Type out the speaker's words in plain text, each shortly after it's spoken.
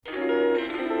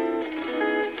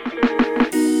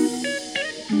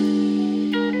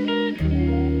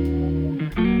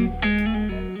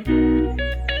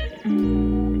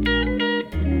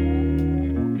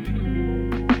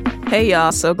Hey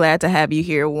y'all, so glad to have you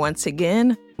here once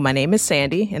again. My name is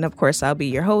Sandy, and of course I'll be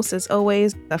your host as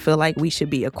always. I feel like we should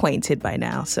be acquainted by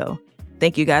now, so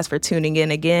thank you guys for tuning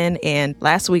in again. And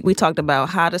last week we talked about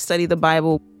how to study the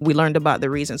Bible. We learned about the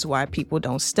reasons why people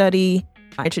don't study.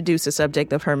 I introduced the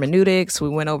subject of hermeneutics. We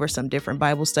went over some different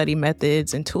Bible study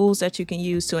methods and tools that you can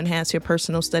use to enhance your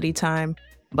personal study time.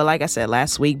 But like I said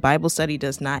last week, Bible study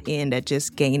does not end at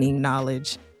just gaining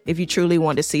knowledge. If you truly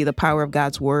want to see the power of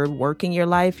God's word work in your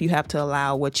life, you have to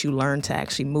allow what you learn to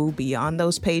actually move beyond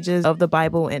those pages of the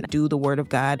Bible and do the word of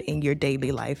God in your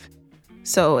daily life.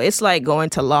 So it's like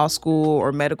going to law school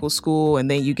or medical school and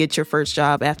then you get your first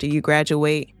job after you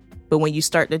graduate. But when you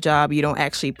start the job, you don't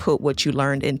actually put what you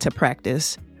learned into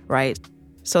practice, right?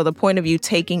 So the point of you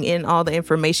taking in all the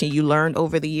information you learned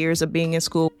over the years of being in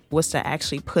school was to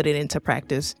actually put it into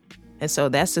practice. And so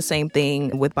that's the same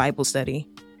thing with Bible study.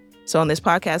 So on this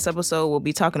podcast episode, we'll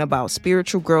be talking about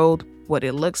spiritual growth, what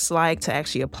it looks like to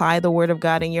actually apply the word of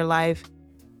God in your life.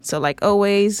 So like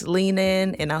always, lean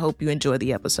in, and I hope you enjoy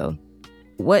the episode.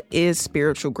 What is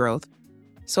spiritual growth?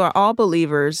 So are all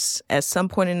believers, at some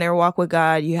point in their walk with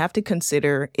God, you have to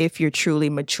consider if you're truly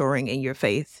maturing in your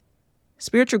faith.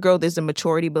 Spiritual growth is the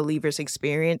maturity believers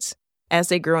experience as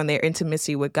they grow in their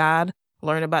intimacy with God,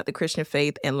 learn about the Christian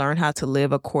faith, and learn how to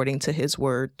live according to his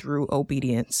word through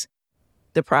obedience.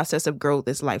 The process of growth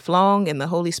is lifelong, and the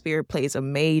Holy Spirit plays a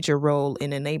major role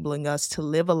in enabling us to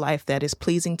live a life that is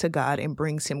pleasing to God and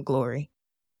brings him glory.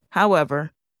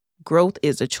 However, growth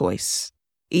is a choice.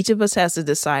 Each of us has to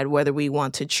decide whether we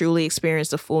want to truly experience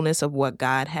the fullness of what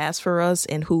God has for us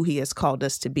and who he has called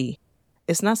us to be.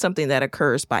 It's not something that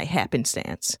occurs by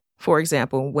happenstance. For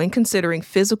example, when considering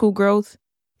physical growth,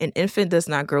 an infant does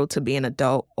not grow to be an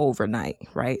adult overnight,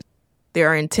 right? There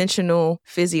are intentional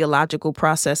physiological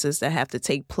processes that have to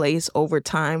take place over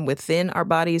time within our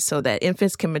bodies so that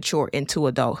infants can mature into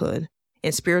adulthood.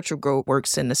 And spiritual growth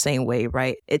works in the same way,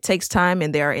 right? It takes time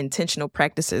and there are intentional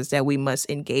practices that we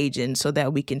must engage in so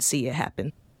that we can see it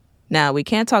happen. Now, we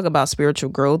can't talk about spiritual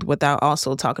growth without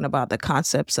also talking about the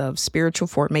concepts of spiritual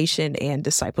formation and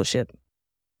discipleship.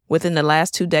 Within the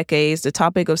last 2 decades, the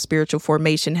topic of spiritual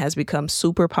formation has become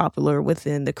super popular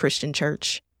within the Christian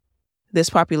church. This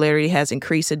popularity has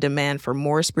increased the demand for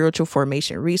more spiritual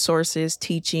formation resources,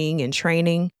 teaching, and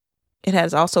training. It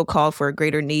has also called for a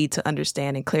greater need to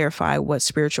understand and clarify what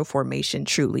spiritual formation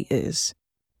truly is.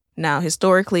 Now,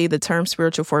 historically, the term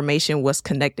spiritual formation was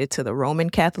connected to the Roman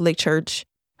Catholic Church.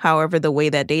 However, the way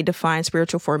that they define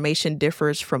spiritual formation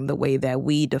differs from the way that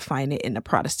we define it in the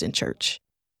Protestant Church.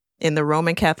 In the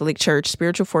Roman Catholic Church,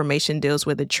 spiritual formation deals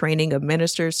with the training of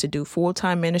ministers to do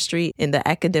full-time ministry in the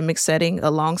academic setting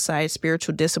alongside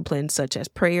spiritual disciplines such as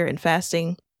prayer and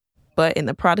fasting. But in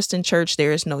the Protestant Church,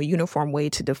 there is no uniform way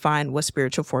to define what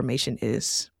spiritual formation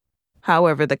is.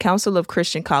 However, the Council of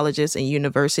Christian Colleges and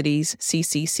Universities,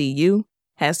 CCCU,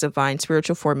 has defined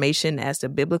spiritual formation as the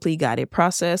biblically guided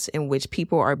process in which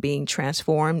people are being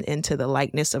transformed into the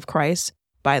likeness of Christ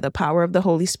by the power of the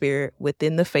Holy Spirit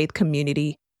within the faith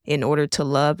community in order to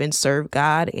love and serve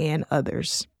God and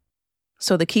others.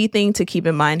 So the key thing to keep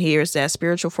in mind here is that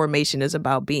spiritual formation is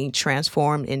about being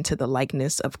transformed into the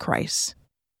likeness of Christ.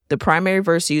 The primary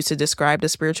verse used to describe the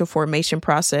spiritual formation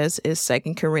process is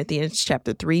 2 Corinthians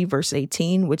chapter 3, verse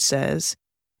 18, which says,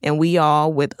 "And we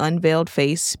all, with unveiled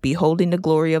face, beholding the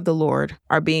glory of the Lord,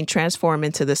 are being transformed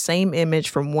into the same image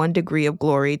from one degree of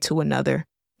glory to another,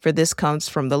 for this comes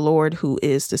from the Lord who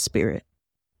is the Spirit."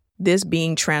 This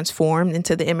being transformed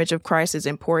into the image of Christ is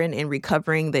important in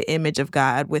recovering the image of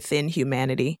God within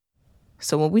humanity.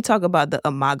 So when we talk about the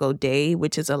Imago Dei,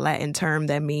 which is a Latin term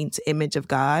that means image of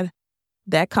God,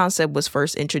 that concept was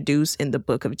first introduced in the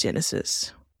book of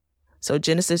Genesis. So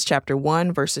Genesis chapter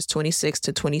 1, verses 26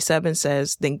 to 27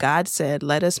 says, "Then God said,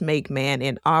 'Let us make man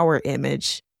in our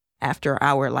image, after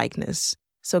our likeness.'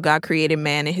 So God created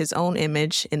man in his own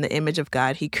image. In the image of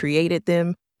God, he created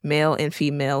them. Male and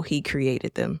female, he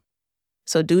created them."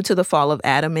 So due to the fall of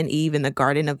Adam and Eve in the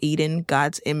Garden of Eden,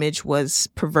 God's image was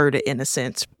perverted in a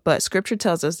sense. But scripture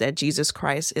tells us that Jesus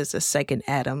Christ is the second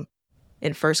Adam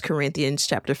in 1 Corinthians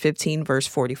chapter 15, verse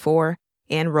 44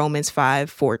 and Romans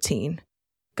 5:14.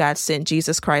 God sent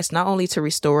Jesus Christ not only to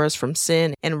restore us from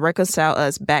sin and reconcile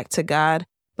us back to God,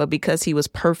 but because he was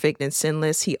perfect and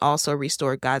sinless, he also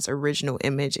restored God's original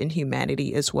image in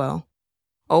humanity as well.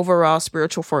 Overall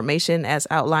spiritual formation, as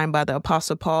outlined by the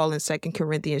Apostle Paul in 2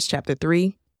 Corinthians chapter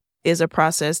 3, is a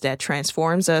process that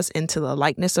transforms us into the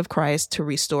likeness of Christ to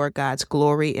restore God's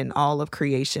glory in all of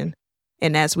creation.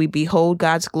 And as we behold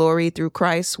God's glory through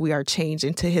Christ, we are changed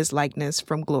into his likeness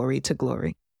from glory to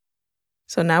glory.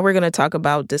 So now we're going to talk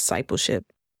about discipleship.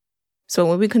 So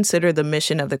when we consider the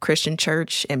mission of the Christian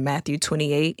church in Matthew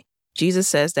 28, Jesus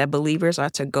says that believers are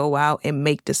to go out and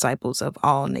make disciples of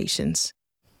all nations.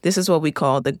 This is what we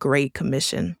call the Great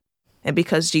Commission. And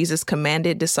because Jesus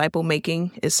commanded disciple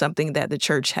making is something that the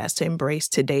church has to embrace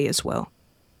today as well.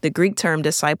 The Greek term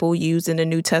disciple used in the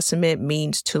New Testament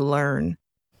means to learn.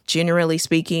 Generally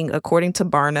speaking, according to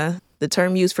Barna, the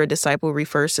term used for disciple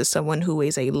refers to someone who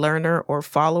is a learner or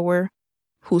follower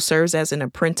who serves as an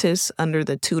apprentice under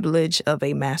the tutelage of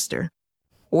a master,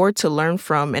 or to learn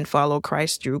from and follow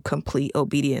Christ through complete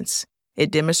obedience.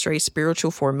 It demonstrates spiritual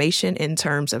formation in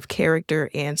terms of character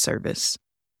and service.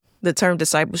 The term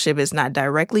discipleship is not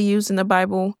directly used in the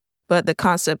Bible, but the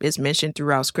concept is mentioned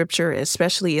throughout Scripture,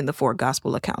 especially in the 4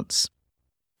 gospel accounts.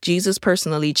 Jesus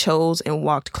personally chose and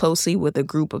walked closely with a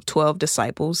group of 12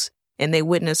 disciples, and they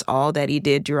witnessed all that he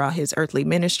did throughout his earthly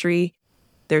ministry.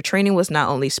 Their training was not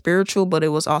only spiritual, but it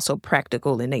was also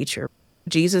practical in nature.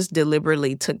 Jesus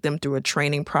deliberately took them through a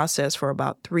training process for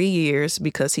about 3 years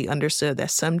because he understood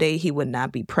that someday he would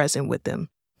not be present with them.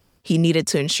 He needed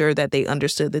to ensure that they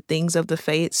understood the things of the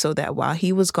faith so that while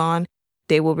he was gone,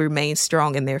 they will remain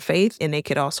strong in their faith and they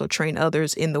could also train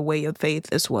others in the way of faith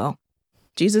as well.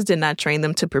 Jesus did not train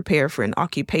them to prepare for an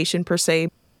occupation per se,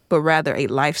 but rather a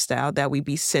lifestyle that we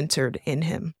be centered in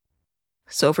him.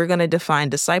 So if we're going to define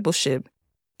discipleship,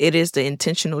 it is the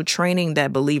intentional training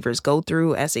that believers go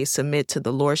through as they submit to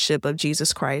the lordship of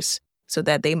Jesus Christ so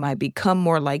that they might become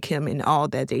more like him in all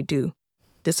that they do.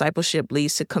 Discipleship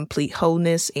leads to complete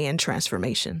wholeness and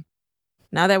transformation.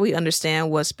 Now that we understand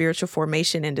what spiritual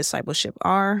formation and discipleship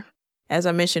are, as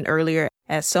I mentioned earlier,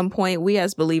 at some point we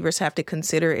as believers have to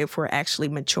consider if we're actually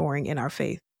maturing in our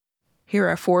faith. Here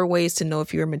are 4 ways to know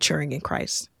if you're maturing in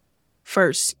Christ.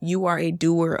 First, you are a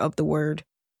doer of the word.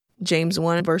 James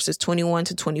 1 verses 21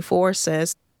 to 24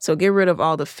 says, "So get rid of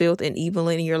all the filth and evil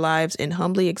in your lives and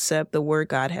humbly accept the word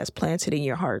God has planted in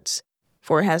your hearts,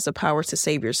 for it has the power to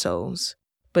save your souls.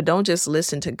 But don't just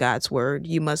listen to God's word,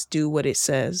 you must do what it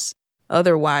says.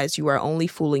 Otherwise, you are only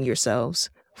fooling yourselves.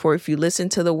 For if you listen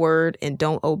to the word and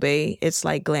don't obey, it's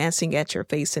like glancing at your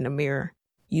face in a mirror.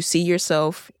 You see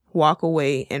yourself, walk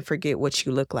away, and forget what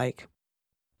you look like."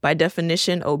 By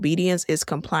definition, obedience is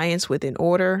compliance with an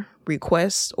order,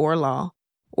 request, or law,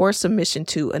 or submission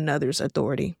to another's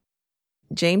authority.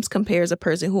 James compares a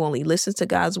person who only listens to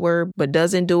God's word but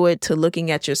doesn't do it to looking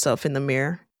at yourself in the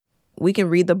mirror. We can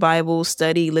read the Bible,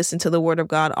 study, listen to the word of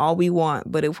God all we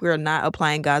want, but if we're not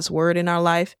applying God's word in our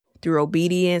life through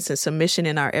obedience and submission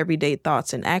in our everyday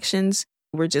thoughts and actions,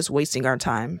 we're just wasting our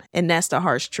time. And that's the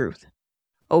harsh truth.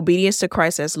 Obedience to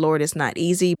Christ as Lord is not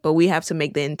easy, but we have to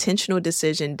make the intentional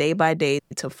decision day by day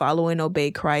to follow and obey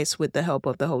Christ with the help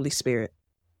of the Holy Spirit.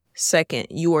 Second,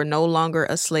 you are no longer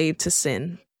a slave to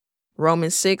sin.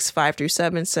 Romans 6,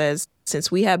 5-7 says, "Since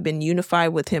we have been unified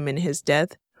with him in his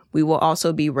death, we will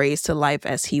also be raised to life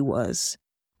as he was.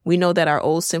 We know that our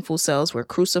old sinful selves were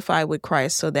crucified with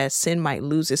Christ so that sin might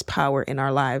lose its power in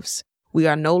our lives. We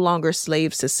are no longer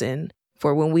slaves to sin.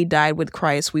 For when we died with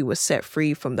Christ, we were set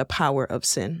free from the power of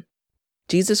sin."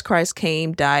 Jesus Christ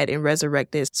came, died, and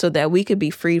resurrected so that we could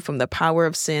be freed from the power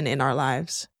of sin in our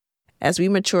lives. As we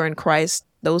mature in Christ,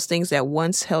 those things that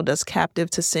once held us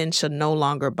captive to sin shall no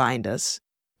longer bind us.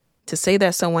 To say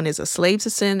that someone is a slave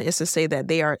to sin is to say that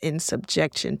they are in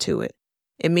subjection to it.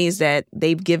 It means that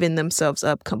they've given themselves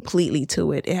up completely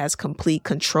to it. It has complete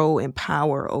control and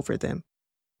power over them.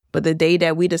 But the day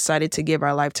that we decided to give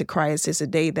our life to Christ is a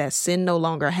day that sin no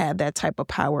longer had that type of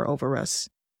power over us.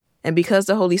 And because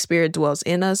the Holy Spirit dwells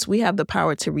in us, we have the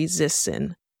power to resist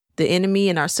sin. The enemy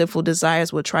and our sinful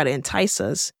desires will try to entice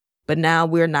us, but now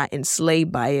we're not enslaved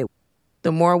by it.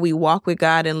 The more we walk with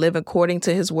God and live according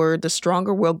to his word, the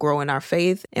stronger we'll grow in our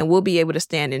faith and we'll be able to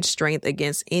stand in strength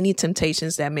against any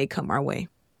temptations that may come our way.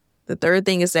 The third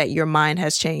thing is that your mind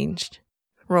has changed.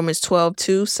 Romans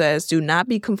 12:2 says, "Do not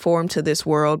be conformed to this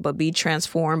world, but be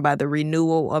transformed by the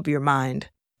renewal of your mind,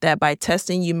 that by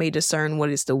testing you may discern what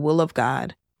is the will of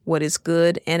God, what is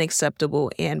good and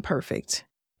acceptable and perfect."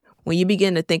 When you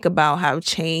begin to think about how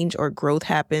change or growth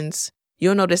happens,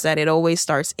 you'll notice that it always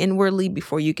starts inwardly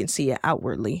before you can see it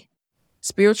outwardly.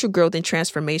 Spiritual growth and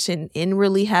transformation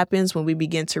inwardly happens when we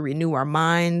begin to renew our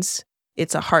minds.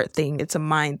 It's a heart thing. It's a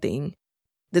mind thing.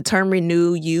 The term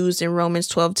renew used in Romans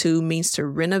 12:2 means to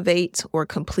renovate or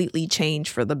completely change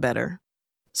for the better.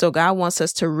 So God wants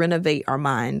us to renovate our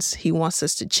minds. He wants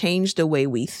us to change the way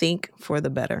we think for the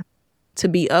better. To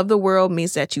be of the world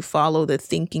means that you follow the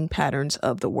thinking patterns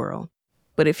of the world.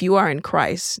 But if you are in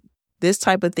Christ, this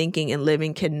type of thinking and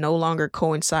living can no longer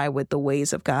coincide with the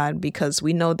ways of God because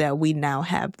we know that we now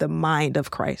have the mind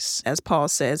of Christ, as Paul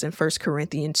says in 1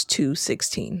 Corinthians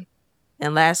 2:16.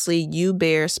 And lastly, you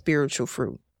bear spiritual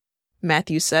fruit.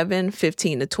 Matthew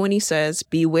 7:15-20 says,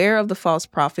 "Beware of the false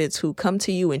prophets who come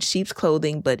to you in sheep's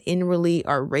clothing, but inwardly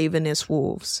are ravenous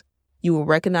wolves. You will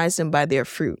recognize them by their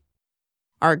fruit.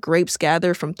 Are grapes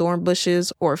gathered from thorn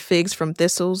bushes or figs from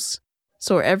thistles?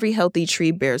 So every healthy tree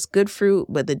bears good fruit,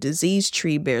 but the diseased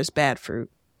tree bears bad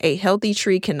fruit. A healthy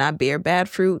tree cannot bear bad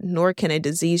fruit, nor can a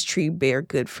diseased tree bear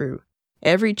good fruit.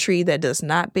 Every tree that does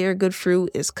not bear good fruit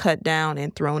is cut down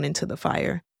and thrown into the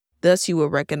fire. Thus you will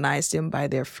recognize them by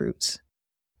their fruits."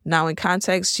 Now in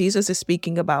context, Jesus is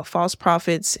speaking about false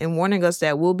prophets and warning us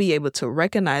that we'll be able to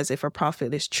recognize if a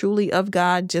prophet is truly of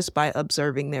God just by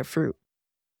observing their fruit.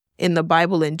 In the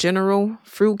Bible in general,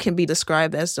 fruit can be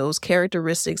described as those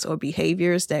characteristics or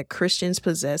behaviors that Christians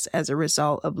possess as a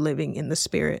result of living in the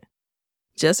Spirit.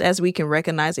 Just as we can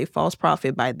recognize a false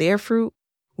prophet by their fruit,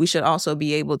 we should also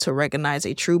be able to recognize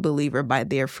a true believer by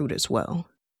their fruit as well.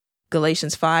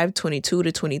 Galatians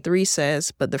 5:22-23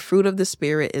 says, "But the fruit of the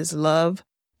Spirit is love,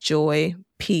 joy,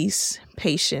 peace,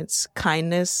 patience,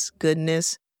 kindness,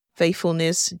 goodness,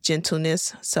 faithfulness,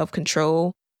 gentleness,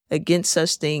 self-control. Against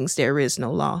such things there is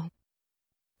no law."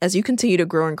 As you continue to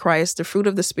grow in Christ, the fruit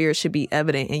of the Spirit should be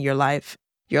evident in your life.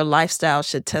 Your lifestyle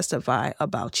should testify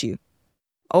about you.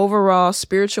 Overall,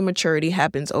 spiritual maturity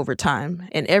happens over time,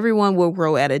 and everyone will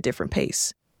grow at a different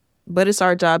pace. But it's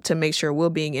our job to make sure we're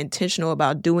being intentional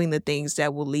about doing the things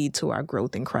that will lead to our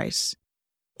growth in Christ.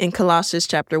 In Colossians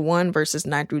chapter 1, verses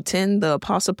 9-10, the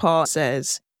Apostle Paul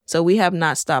says, "So we have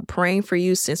not stopped praying for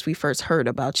you since we first heard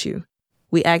about you.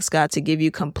 We ask God to give you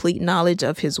complete knowledge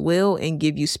of his will and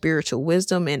give you spiritual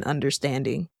wisdom and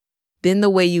understanding. Then the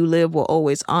way you live will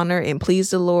always honor and please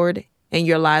the Lord, and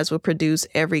your lives will produce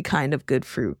every kind of good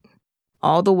fruit.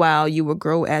 All the while, you will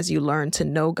grow as you learn to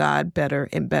know God better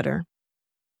and better."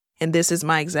 And this is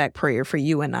my exact prayer for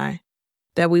you and I,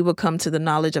 that we will come to the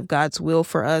knowledge of God's will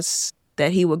for us,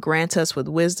 that he will grant us with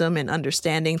wisdom and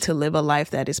understanding to live a life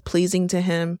that is pleasing to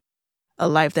him, a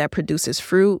life that produces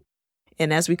fruit.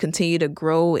 And as we continue to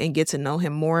grow and get to know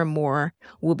him more and more,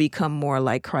 we'll become more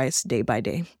like Christ day by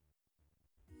day.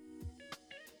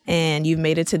 And you've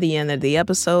made it to the end of the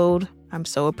episode. I'm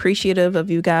so appreciative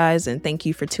of you guys, and thank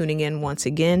you for tuning in once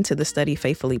again to the Study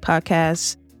Faithfully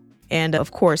podcast. And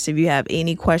of course, if you have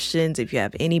any questions, if you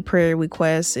have any prayer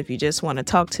requests, if you just want to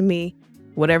talk to me,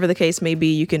 whatever the case may be,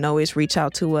 you can always reach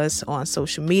out to us on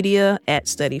social media at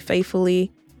Study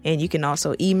Faithfully. And you can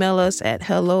also email us at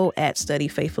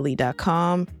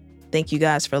hello@studyfaithfully.com. Thank you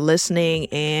guys for listening,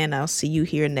 and I'll see you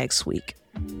here next week.